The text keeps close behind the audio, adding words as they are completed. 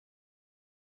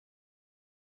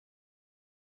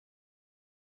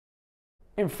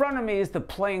In front of me is the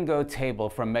Play and Go table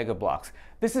from Bloks.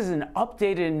 This is an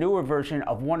updated and newer version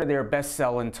of one of their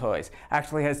best-selling toys.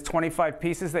 Actually has 25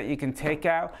 pieces that you can take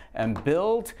out and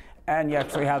build, and you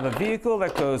actually have a vehicle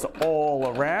that goes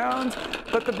all around.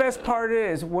 But the best part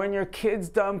is when your kid's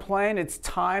done playing, it's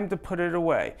time to put it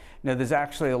away. Now there's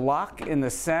actually a lock in the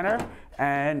center,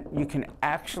 and you can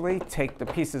actually take the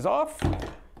pieces off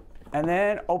and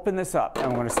then open this up. And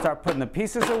we're going to start putting the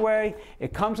pieces away.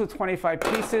 It comes with 25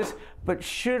 pieces, but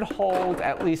should hold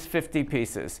at least 50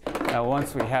 pieces. Now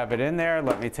once we have it in there,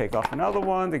 let me take off another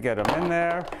one to get them in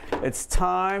there. It's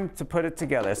time to put it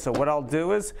together. So what I'll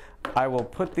do is I will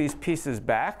put these pieces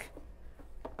back,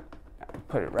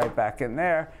 put it right back in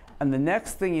there. And the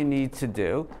next thing you need to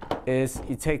do is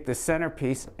you take the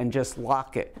centerpiece and just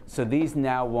lock it. So these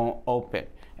now won't open.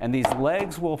 And these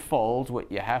legs will fold.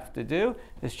 What you have to do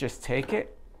is just take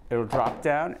it, it'll drop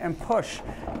down and push.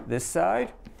 This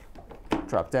side,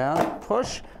 drop down,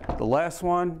 push. The last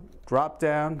one, drop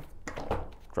down,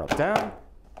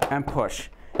 and push.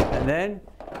 And then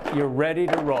you're ready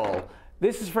to roll.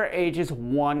 This is for ages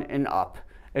 1 and up.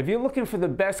 If you're looking for the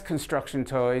best construction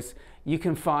toys, you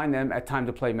can find them at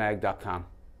timetoplaymag.com.